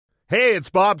Hey, it's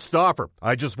Bob Stauffer.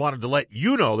 I just wanted to let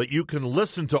you know that you can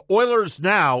listen to Oilers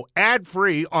Now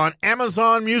ad-free on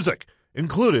Amazon Music,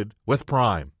 included with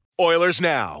Prime. Oilers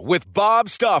Now with Bob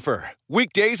Stauffer.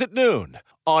 Weekdays at noon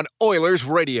on Oilers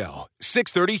Radio,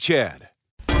 630 CHED.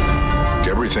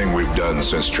 Everything we've done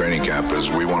since training camp is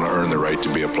we want to earn the right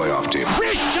to be a playoff team.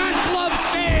 Wrist shot, glove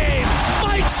save!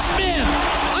 Mike Smith,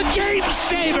 a game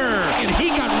saver! And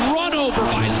he got run over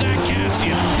by Zach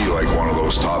Kassian. Be like one of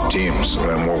those top teams,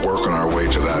 and we're working our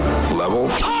way to that level.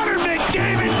 Connor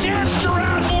McDavid danced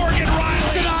around Morgan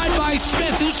Riley. Denied by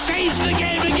Smith, who saves the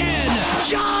game again.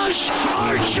 Josh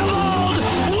Archibald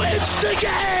wins the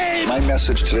game! My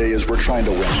message today is we're trying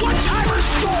to win. One-timer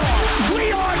score!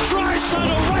 Leon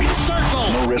Draisaitl, right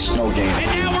circle! No risk, no gain.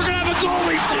 And now we're going to have a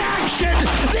goalie in action!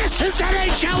 This is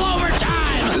NHL overtime!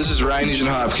 This is Ryan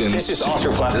Nugent-Hopkins. This is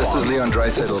Oscar Platt. This is Leon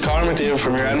Draisaitl. This is Connor McDavid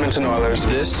from your Edmonton Oilers.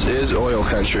 This is Oil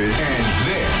Country. And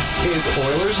this is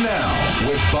Oilers Now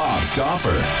with Bob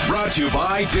Stauffer. Brought to you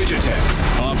by Digitex.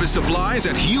 Office supplies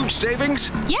at huge savings?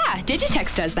 Yeah,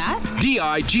 Digitex does that.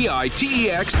 digitex.ca.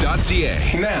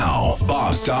 Now,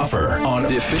 Bob Stauffer on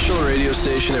The official radio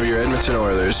station of your Edmonton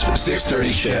Oilers,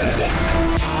 630 CHED.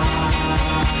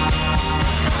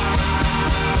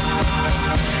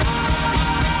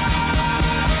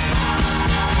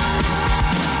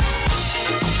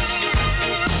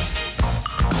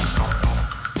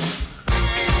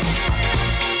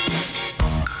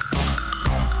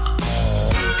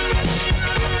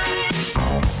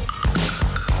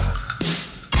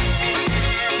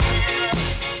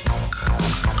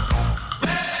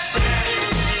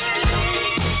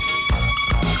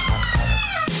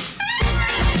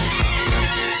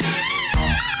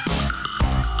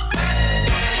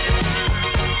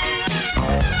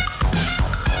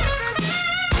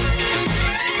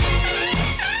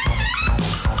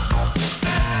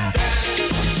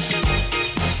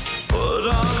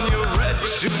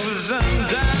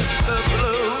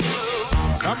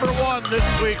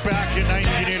 This week back in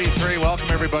 1983.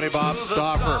 Welcome everybody, Bob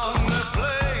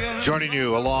Stauffer joining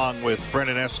you along with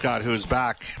Brendan Escott, who's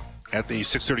back at the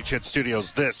 630 CHED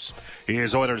Studios. This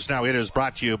is Oilers Now. It is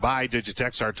brought to you by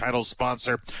Digitex, our title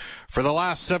sponsor for the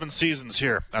last 7 seasons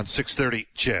here on 630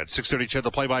 CHED. 630 CHED,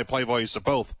 the play-by-play voice of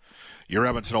both your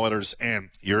Edmonton Oilers and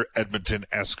your Edmonton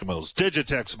Eskimos.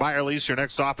 Digitex, buy or lease your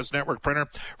next office network printer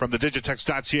from the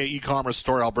Digitex.ca e-commerce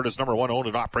store, Alberta's #1 owned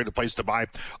and operated place to buy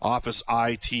office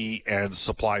IT and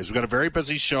supplies. We've got a very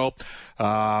busy show.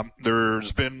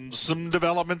 There's been some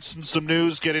developments and some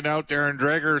news getting out. Darren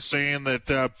Dreger saying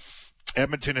that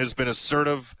Edmonton has been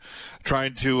assertive,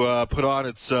 trying to put on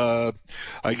its,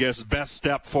 best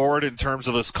step forward in terms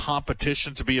of this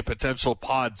competition to be a potential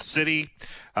pod city.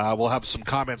 We'll have some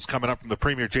comments coming up from the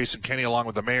Premier, Jason Kenney, along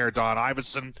with the Mayor, Don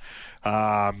Iveson,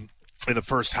 in the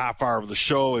first half hour of the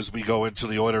show as we go into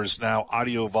the Oilers Now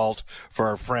audio vault for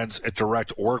our friends at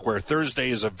Direct Workwear.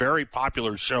 Thursday is a very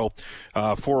popular show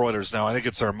for Oilers Now. I think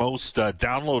it's our most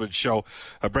downloaded show.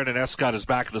 Brendan Escott is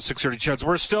back at the 630 CHEDs.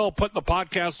 We're still putting the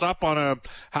podcast up on a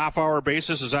half-hour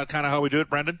basis. Is that kind of how we do it,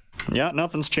 Brendan? Yeah,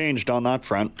 nothing's changed on that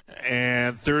front.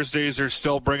 And Thursdays are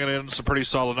still bringing in some pretty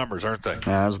solid numbers, aren't they?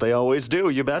 As they always do,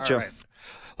 you betcha. All right.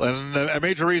 And a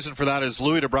major reason for that is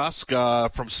Louis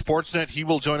DeBrusque from Sportsnet. He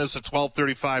will join us at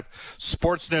 12:35.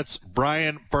 Sportsnet's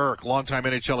Brian Burke, longtime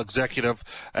NHL executive,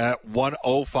 at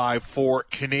 1:05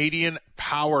 Canadian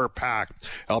Power Pack,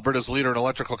 Alberta's leader in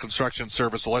electrical construction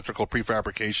service, electrical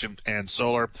prefabrication, and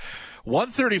solar.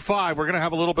 1:35, we're going to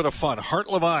have a little bit of fun. Hart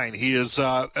Levine, he is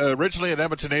originally an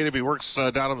Edmonton native. He works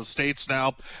down in the States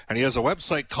now, and he has a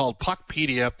website called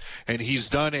Puckpedia, and he's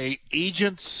done a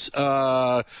agent's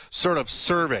sort of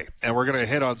survey, and we're going to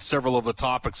hit on several of the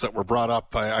topics that were brought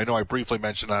up. I know I briefly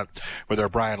mentioned that with our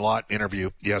Brian Lawton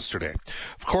interview yesterday.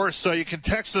 Of course, you can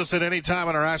text us at any time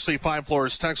on our Ashley Fine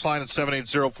Floors text line at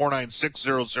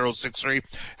 780-496-0063.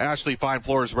 Ashley Fine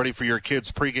Floors, ready for your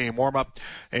kids' pregame warm-up.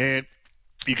 And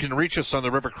you can reach us on the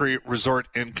River Cree Resort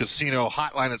and Casino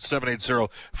hotline at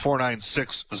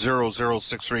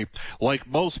 780-496-0063. Like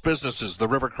most businesses, the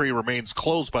River Cree remains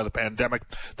closed by the pandemic.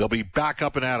 They'll be back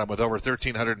up and at 'em with over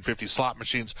 1,350 slot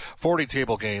machines, 40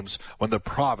 table games when the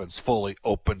province fully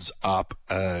opens up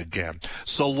again.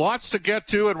 So lots to get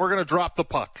to, and we're going to drop the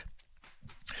puck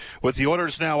with the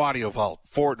Oilers Now audio vault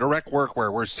for Direct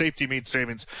Workwear, where safety meets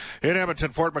savings in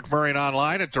Edmonton, Fort McMurray, and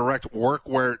online at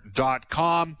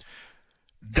directworkwear.com.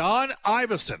 Don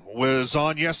Iveson was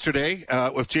on yesterday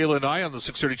with Jayla and I on the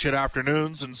 630 CHED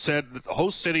Afternoons and said that the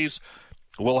host cities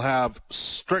will have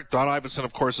strict, Don Iveson,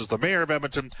 of course, is the mayor of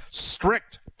Edmonton,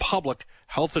 strict public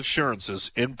health assurances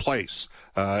in place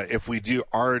if we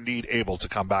are indeed able to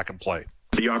come back and play.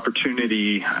 The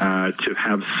opportunity to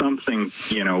have something,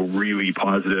 really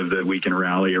positive that we can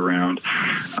rally around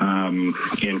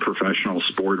in professional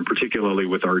sport, and particularly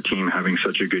with our team having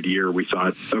such a good year, we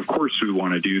thought, of course, we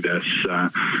want to do this,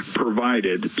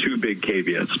 provided two big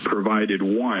caveats. Provided,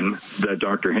 one, that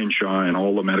Dr. Hinshaw and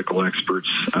all the medical experts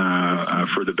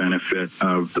for the benefit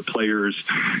of the players,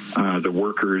 the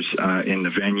workers in the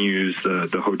venues,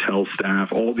 the hotel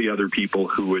staff, all the other people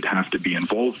who would have to be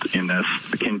involved in this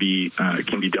can be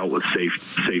dealt with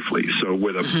safely. So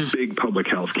with a big public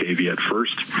health caveat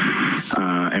first,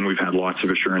 and we've had lots of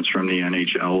assurance from the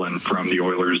NHL and from the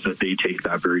Oilers that they take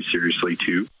that very seriously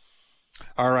too.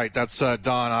 All right, that's Don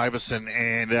Iveson,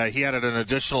 and he added an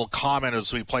additional comment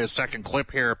as we play a second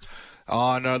clip here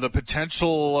on the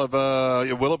potential of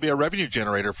will it be a revenue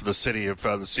generator for the city if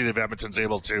the city of Edmonton's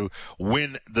able to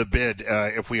win the bid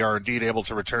if we are indeed able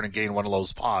to return and gain one of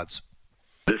those pods.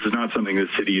 This is not something the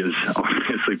city is,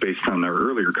 obviously, based on our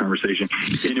earlier conversation,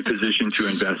 in a position to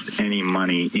invest any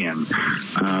money in.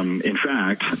 In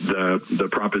fact, the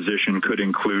proposition could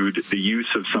include the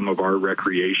use of some of our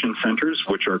recreation centers,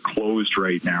 which are closed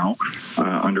right now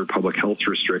under public health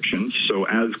restrictions. So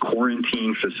as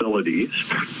quarantine facilities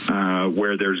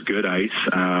where there's good ice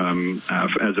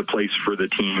as a place for the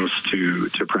teams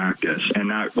to practice. And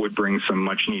that would bring some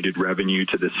much-needed revenue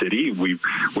to the city.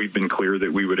 We've been clear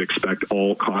that we would expect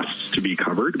all costs to be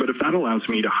covered, but if that allows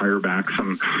me to hire back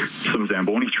some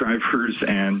Zamboni drivers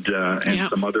and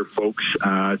some other folks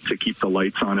to keep the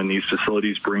lights on in these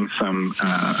facilities, bring some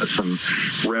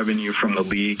revenue from the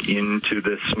league into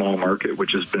this small market,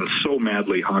 which has been so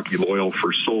madly hockey loyal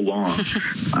for so long,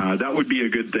 that would be a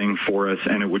good thing for us,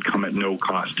 and it would come at no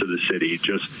cost to the city.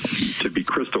 Just to be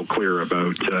crystal clear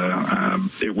about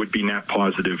it would be net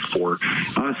positive for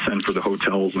us and for the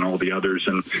hotels and all the others,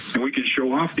 and we could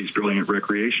show off these brilliant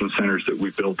recreation centers that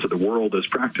we built to the world as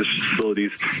practice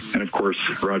facilities, and of course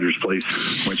Rogers Place,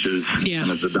 which is kind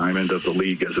of the diamond of the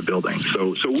league as a building.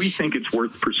 So we think it's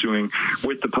worth pursuing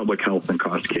with the public health and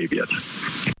cost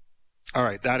caveats. All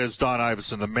right, that is Don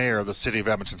Iveson, the mayor of the city of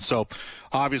Edmonton. So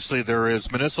obviously there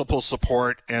is municipal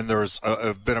support, and there's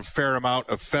been a fair amount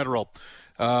of federal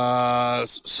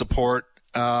support.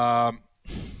 Wow.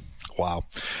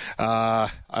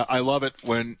 I love it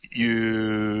when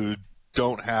you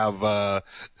don't have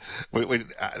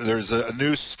there's a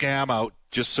new scam out,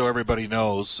 just so everybody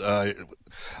knows. I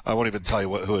won't even tell you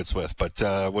who it's with, but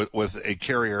with a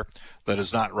carrier that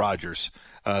is not Rogers,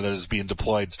 that is being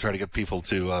deployed to try to get people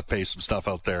to pay some stuff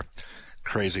out there.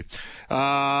 Crazy.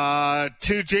 To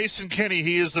Jason Kenney,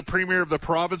 he is the premier of the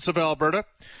province of Alberta.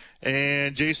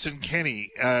 And Jason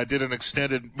Kenney did an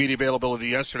extended media availability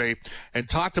yesterday and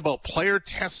talked about player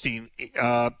testing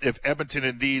if Edmonton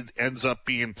indeed ends up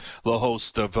being the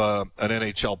host of an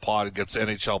NHL pod and gets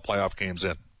NHL playoff games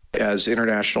in. As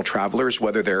international travelers,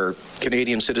 whether they're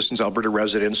Canadian citizens, Alberta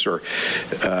residents, or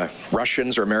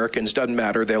Russians or Americans, doesn't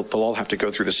matter. They'll all have to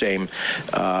go through the same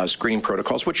screening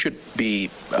protocols, which should be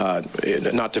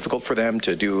not difficult for them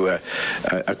to do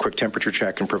a quick temperature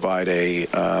check and provide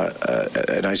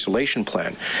an isolation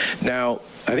plan. Now,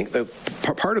 I think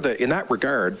in that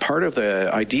regard, part of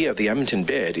the idea of the Edmonton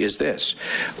bid is this.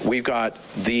 We've got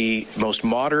the most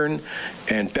modern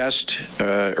and best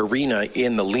arena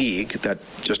in the league that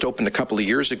just opened a couple of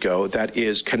years ago that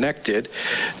is connected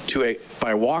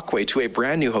by a walkway to a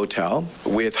brand new hotel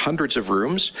with hundreds of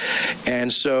rooms.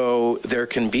 And so there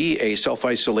can be a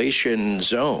self-isolation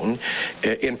zone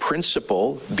in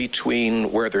principle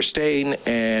between where they're staying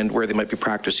and where they might be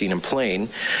practicing and playing.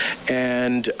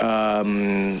 And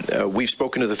we've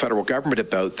spoken to the federal government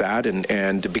about that,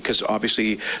 and because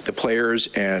obviously the players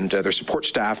and their support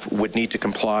staff would need to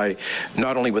comply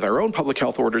not only with our own public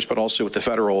health orders, but also with the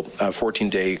federal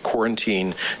 14-day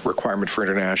quarantine requirement for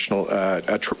international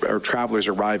travelers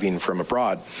arriving from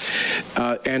abroad.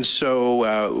 And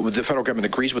so the federal government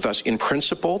agrees with us in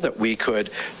principle that we could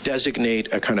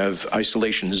designate a kind of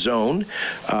isolation zone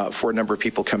for a number of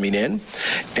people coming in,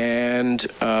 and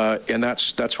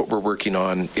that's what we're working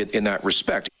on in that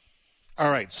respect. All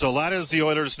right, so that is the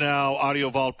Oilers Now Audio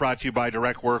Vault, brought to you by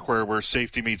Direct Workwear, where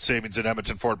safety meets savings in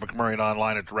Edmonton, Fort McMurray, and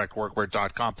online at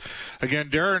directworkwear.com. Again,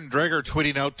 Darren Dreger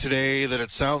tweeting out today that it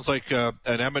sounds like an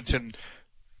Edmonton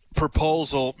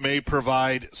proposal may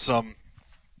provide some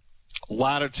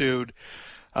latitude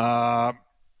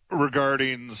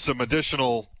regarding some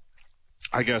additional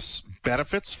I guess,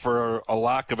 benefits, for a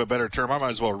lack of a better term. I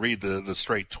might as well read the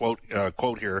straight quote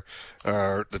here,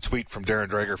 the tweet from Darren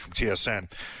Dreger from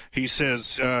TSN. He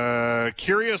says,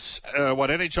 curious what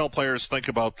NHL players think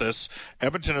about this.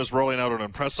 Edmonton is rolling out an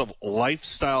impressive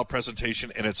lifestyle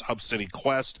presentation in its Hub City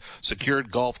Quest.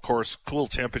 Secured golf course, cool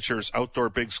temperatures, outdoor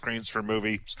big screens for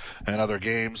movies and other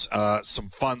games. Some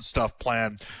fun stuff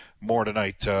planned. More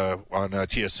tonight on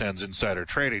TSN's Insider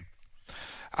Trading.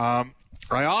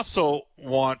 I also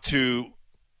want to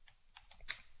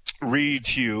read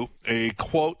to you a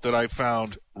quote that I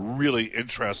found really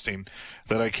interesting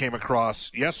that I came across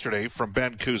yesterday from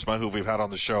Ben Kuzma, who we've had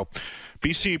on the show.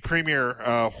 BC Premier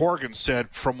Horgan said,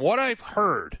 "From what I've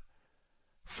heard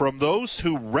from those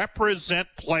who represent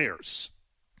players,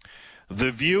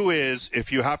 the view is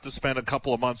if you have to spend a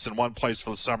couple of months in one place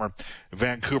for the summer,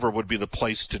 Vancouver would be the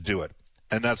place to do it."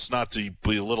 And that's not to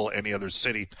belittle any other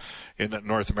city in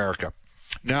North America.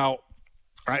 Now,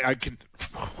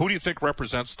 who do you think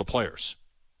represents the players?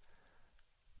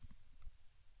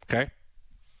 Okay.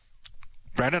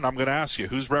 Brendan, I'm going to ask you,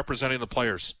 who's representing the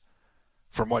players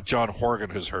from what John Horgan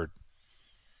has heard?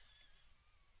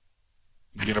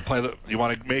 You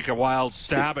want to make a wild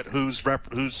stab at who's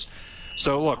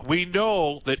so look, we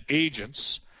know that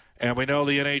agents, and we know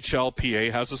the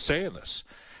NHLPA has a say in this.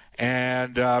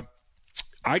 And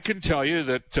I can tell you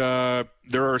that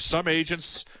there are some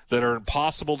agents that are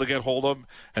impossible to get hold of,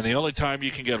 and the only time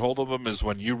you can get hold of them is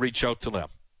when you reach out to them.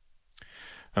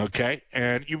 Okay?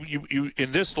 And you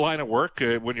in this line of work,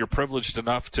 when you're privileged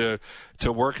enough to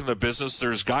work in the business,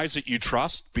 there's guys that you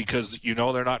trust because you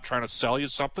know they're not trying to sell you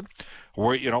something.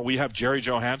 We have Jerry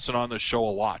Johansson on this show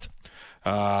a lot.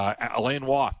 Alain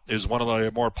Waugh is one of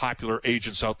the more popular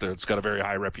agents out there. It's got a very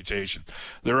high reputation.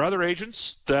 There are other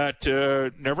agents that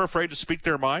never afraid to speak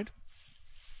their mind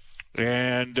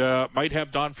and might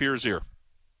have Don Fear's ear.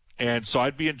 And so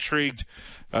I'd be intrigued.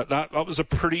 That was a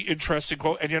pretty interesting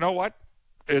quote. And you know what?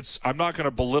 I'm not going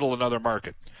to belittle another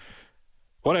market.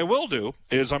 What I will do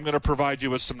is I'm going to provide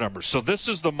you with some numbers. So this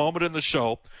is the moment in the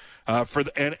show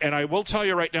and I will tell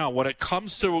you right now, when it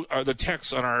comes to the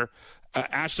text on our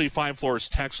Ashley Fine Floors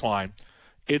text line,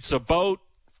 it's about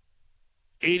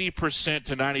 80%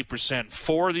 to 90%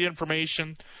 for the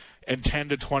information and 10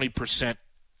 to 20%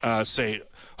 say,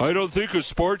 I don't think a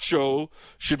sports show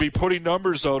should be putting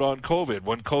numbers out on COVID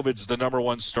when COVID's the number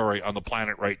one story on the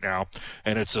planet right now,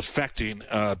 and it's affecting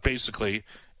basically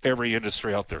every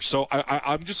industry out there. So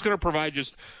I'm just going to provide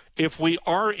just, if we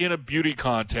are in a beauty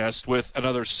contest with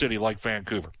another city like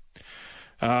Vancouver,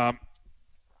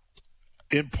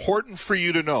 important for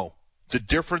you to know the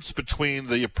difference between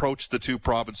the approach the two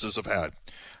provinces have had.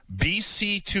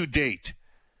 BC to date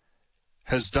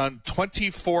has done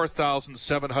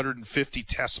 24,750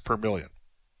 tests per million.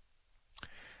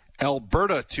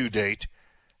 Alberta to date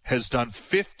has done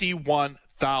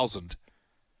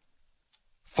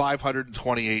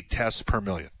 51,528 tests per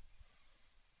million.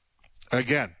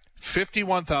 Again,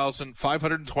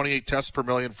 51,528 tests per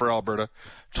million for Alberta,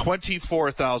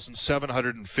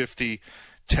 24,750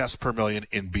 tests per million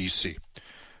in BC.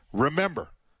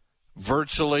 Remember,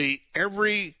 virtually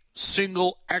every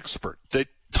single expert that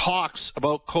talks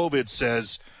about COVID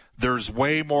says there's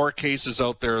way more cases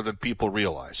out there than people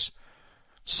realize.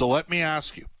 So let me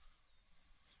ask you,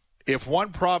 if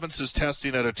one province is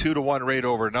testing at a 2-to-1 rate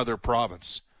over another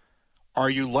province, are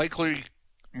you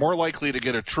more likely to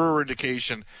get a truer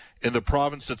indication in the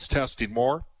province that's testing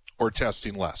more or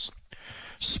testing less?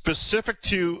 Specific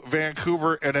to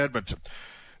Vancouver and Edmonton,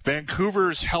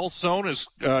 Vancouver's health zone is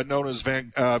known as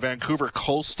Vancouver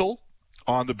Coastal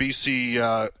on the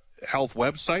BC Health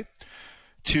website.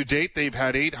 To date, they've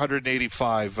had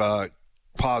 885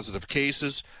 positive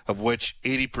cases, of which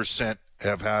 80%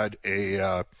 have had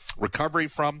a recovery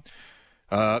from.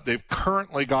 They've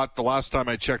currently got, the last time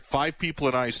I checked, 5 people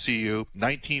in ICU,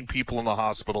 19 people in the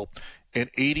hospital, and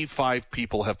 85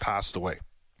 people have passed away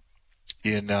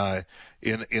in that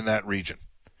region.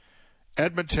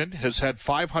 Edmonton has had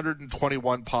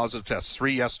 521 positive tests,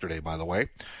 3 yesterday, by the way.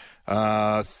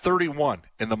 31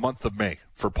 in the month of May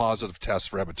for positive tests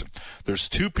for Edmonton. There's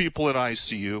 2 people in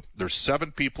ICU. There's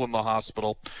 7 people in the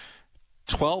hospital.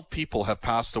 12 people have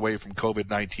passed away from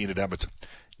COVID-19 at Edmonton.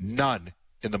 None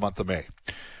in the month of May.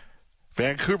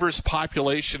 Vancouver's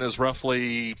population is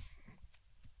roughly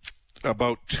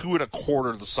about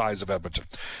 2.25 the size of Edmonton.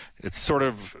 It sort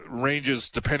of ranges,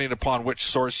 depending upon which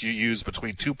source you use,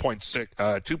 between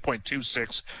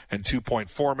 2.26 and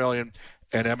 2.4 million.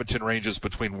 And Edmonton ranges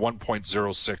between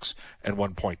 1.06 and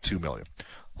 1.2 million.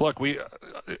 Look,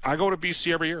 I go to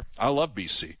BC every year. I love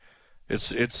BC.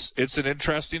 It's an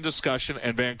interesting discussion,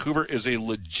 and Vancouver is a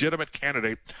legitimate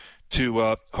candidate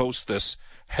to host this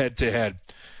head-to-head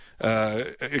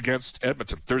against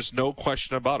Edmonton. There's no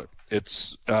question about it.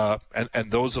 It's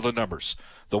and those are the numbers.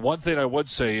 The one thing I would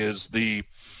say is the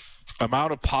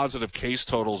amount of positive case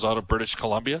totals out of British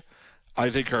Columbia, I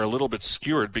think, are a little bit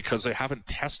skewed because they haven't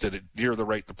tested it near the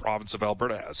rate the province of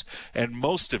Alberta has. And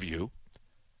most of you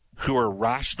who are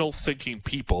rational thinking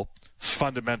people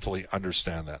fundamentally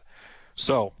understand that.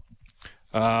 So,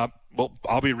 well,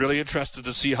 I'll be really interested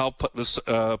to see how this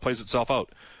plays itself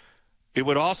out. It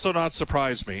would also not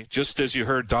surprise me, just as you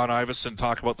heard Don Iveson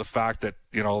talk about the fact that,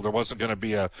 there wasn't going to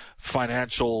be a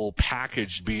financial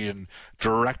package being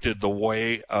directed the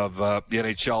way of the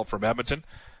NHL from Edmonton.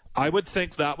 I would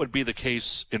think that would be the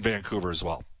case in Vancouver as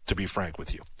well, to be frank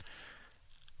with you.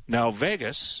 Now,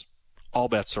 Vegas, all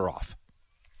bets are off.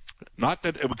 Not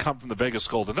that it would come from the Vegas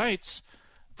Golden Knights,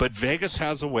 but Vegas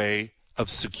has a way of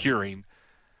securing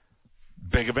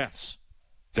big events.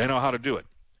 They know how to do it.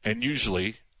 And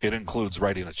usually it includes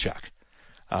writing a check.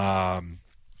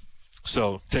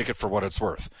 So take it for what it's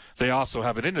worth. They also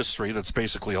have an industry that's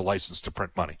basically a license to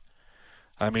print money.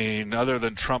 I mean, other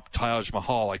than Trump Taj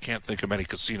Mahal, I can't think of many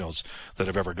casinos that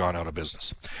have ever gone out of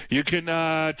business. You can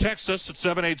text us at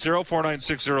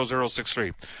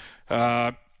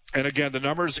 780-496-0063. And again, the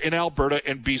numbers in Alberta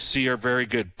and BC are very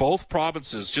good. Both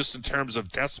provinces, just in terms of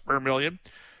deaths per million,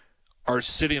 are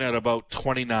sitting at about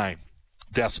 29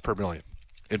 deaths per million.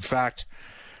 In fact,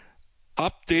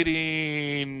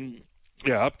 updating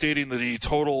the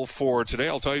total for today,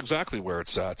 I'll tell you exactly where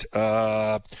it's at.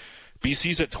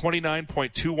 BC's at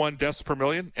 29.21 deaths per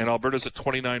million, and Alberta's at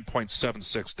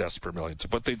 29.76 deaths per million. To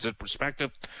put things in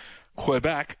perspective,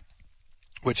 Quebec,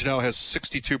 which now has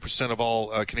 62% of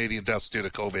all Canadian deaths due to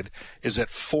COVID, is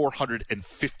at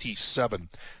 457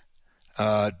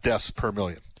 deaths per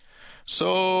million.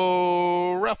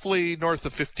 So roughly north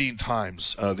of 15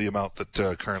 times the amount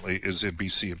that currently is in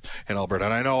BC and Alberta.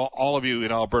 And I know all of you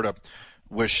in Alberta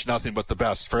wish nothing but the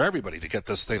best for everybody to get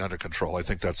this thing under control. I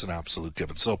think that's an absolute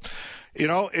given. So,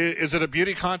 is it a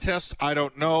beauty contest? I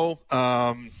don't know.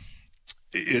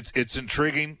 It's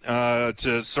intriguing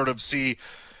to sort of see,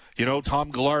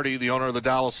 Tom Gaglardi, the owner of the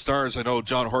Dallas Stars. I know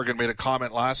John Horgan made a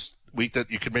comment last week that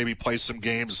you could maybe play some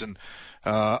games in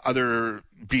other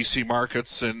BC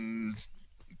markets, and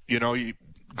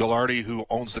Gaglardi, who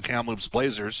owns the Kamloops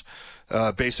Blazers,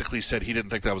 basically said he didn't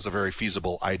think that was a very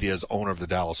feasible idea as owner of the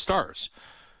Dallas Stars.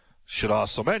 Should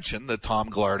also mention that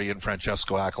Tom Gaglardi and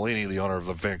Francesco Aquilini, the owner of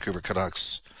the Vancouver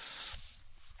Canucks,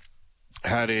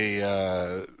 had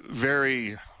a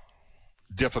very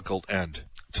difficult end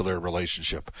to their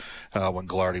relationship when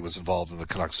Gaglardi was involved in the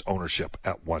Canucks ownership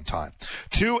at one time.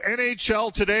 To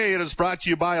NHL Today, it is brought to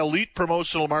you by Elite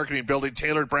Promotional Marketing, building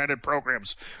tailored branded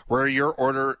programs where your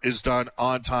order is done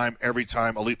on time, every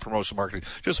time. Elite Promotional Marketing.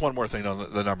 Just one more thing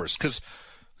on the numbers, because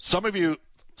some of you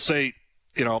say,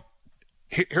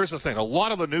 here's the thing. A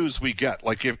lot of the news we get,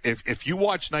 like if you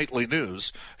watch nightly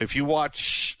news, if you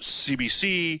watch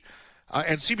CBC,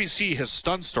 and CBC has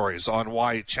stunned stories on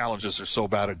why challenges are so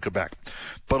bad in Quebec.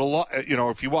 But a lot,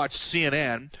 if you watch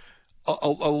CNN, a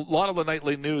lot of the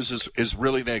nightly news is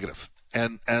really negative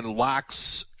and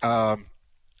lacks,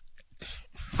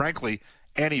 frankly,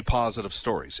 any positive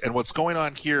stories. And what's going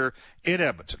on here in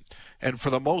Edmonton, and for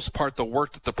the most part, the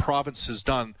work that the province has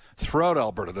done throughout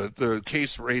Alberta, the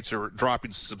case rates are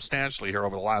dropping substantially here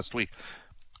over the last week.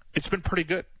 It's been pretty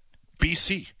good.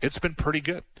 BC, it's been pretty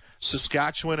good.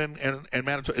 Saskatchewan and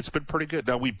Manitoba, it's been pretty good.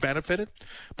 Now, we've benefited,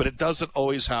 but it doesn't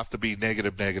always have to be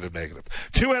negative. To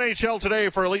NHL Today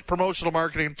for Elite Promotional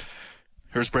Marketing.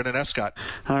 Here's Brendan Escott.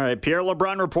 All right, Pierre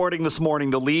LeBrun reporting this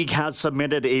morning the league has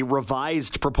submitted a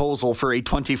revised proposal for a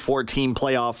 2014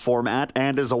 playoff format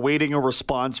and is awaiting a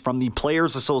response from the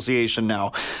Players Association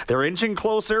now. They're inching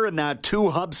closer, and that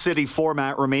two-hub city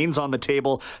format remains on the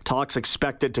table. Talks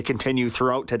expected to continue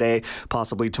throughout today,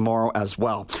 possibly tomorrow as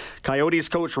well. Coyotes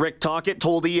coach Rick Tocchet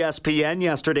told ESPN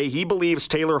yesterday he believes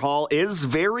Taylor Hall is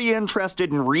very interested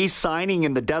in re-signing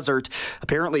in the desert.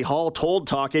 Apparently, Hall told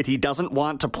Tocchet he doesn't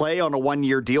want to play on a one-year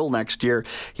deal next year.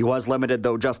 He was limited,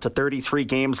 though, just to 33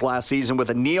 games last season with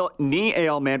a knee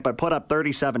ailment, but put up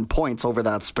 37 points over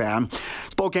that span.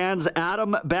 Spokane's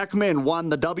Adam Beckman won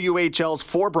the WHL's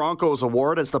 4 Broncos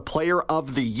Award as the Player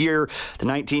of the Year. The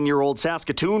 19-year-old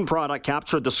Saskatoon product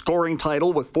captured the scoring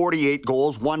title with 48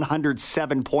 goals,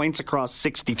 107 points across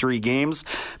 63 games.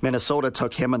 Minnesota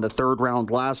took him in the third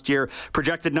round last year.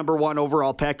 Projected number 1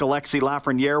 overall pick, Alexis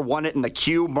Lafreniere, won it in the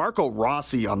Q. Marco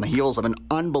Rossi, on the heels of an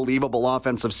unbelievable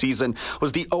offensive season,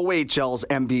 was the OHL's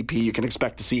MVP. You can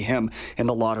expect to see him in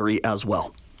the lottery as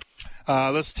well.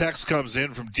 This text comes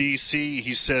in from DC.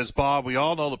 He says, Bob, we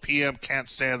all know the PM can't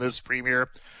stand this premier.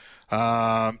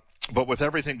 But with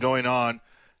everything going on,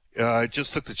 it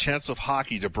just took the chance of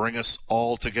hockey to bring us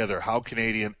all together. How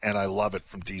Canadian, and I love it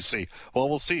from DC. Well,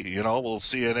 we'll see. We'll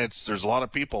see. And there's a lot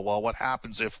of people. Well, what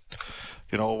happens if,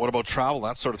 what about travel,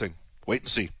 that sort of thing? Wait and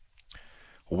see.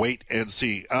 Wait and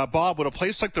see. Bob, would a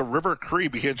place like the River Cree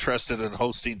be interested in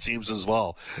hosting teams as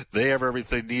well? They have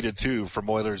everything needed, too, from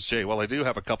Oilers J. Well, they do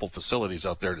have a couple facilities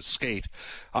out there to skate.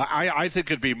 I think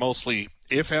it'd be mostly,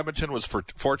 if Edmonton was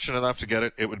fortunate enough to get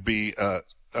it, it would be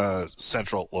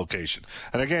central location.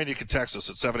 And again, you can text us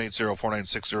at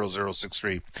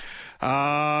 780-496-0063.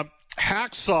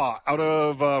 Hacksaw out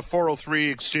of 403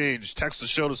 Exchange text the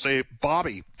show to say,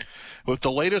 Bobby, with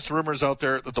the latest rumors out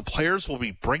there that the players will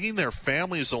be bringing their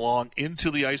families along into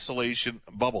the isolation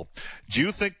bubble, do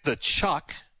you think the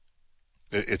Chuck,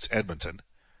 it's Edmonton,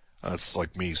 it's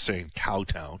like me saying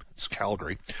Cowtown, it's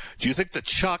Calgary, do you think the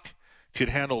Chuck could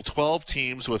handle 12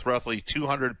 teams with roughly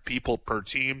 200 people per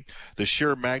team? The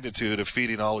sheer magnitude of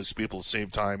feeding all these people at the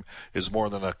same time is more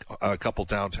than a couple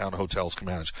downtown hotels can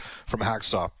manage. From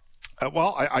Hacksaw.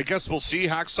 Well, I guess we'll see,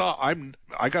 Hacksaw.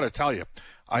 I got to tell you,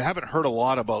 I haven't heard a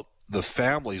lot about the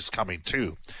families coming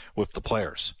too with the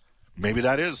players. Maybe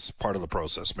that is part of the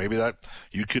process. Maybe that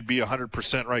you could be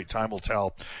 100% right. Time will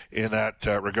tell in that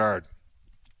regard.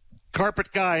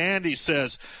 Carpet Guy Andy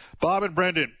says, Bob and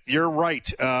Brendan, you're right.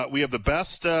 We have the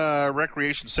best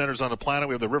recreation centers on the planet.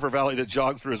 We have the River Valley to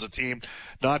jog through as a team,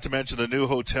 not to mention the new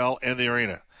hotel and the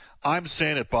arena. I'm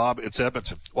saying it, Bob. It's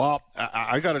Edmonton. Well,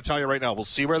 I got to tell you right now, we'll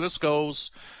see where this goes.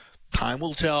 Time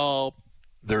will tell.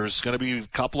 There's going to be a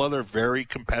couple other very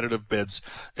competitive bids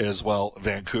as well.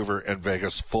 Vancouver and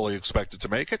Vegas fully expected to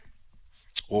make it.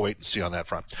 We'll wait and see on that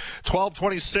front.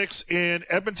 12:26 in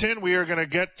Edmonton. We are going to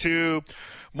get to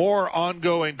more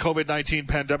ongoing COVID-19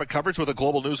 pandemic coverage with a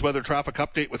global news weather traffic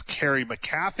update with Carrie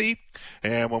McCarthy.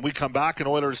 And when we come back in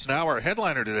Oilers Now, our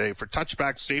headliner today for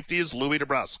touchback safety is Louis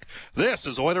DeBrusque. This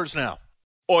is Oilers Now.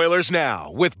 Oilers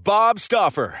Now with Bob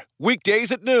Stauffer.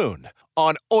 Weekdays at noon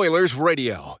on Oilers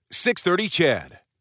Radio, 630 CHED.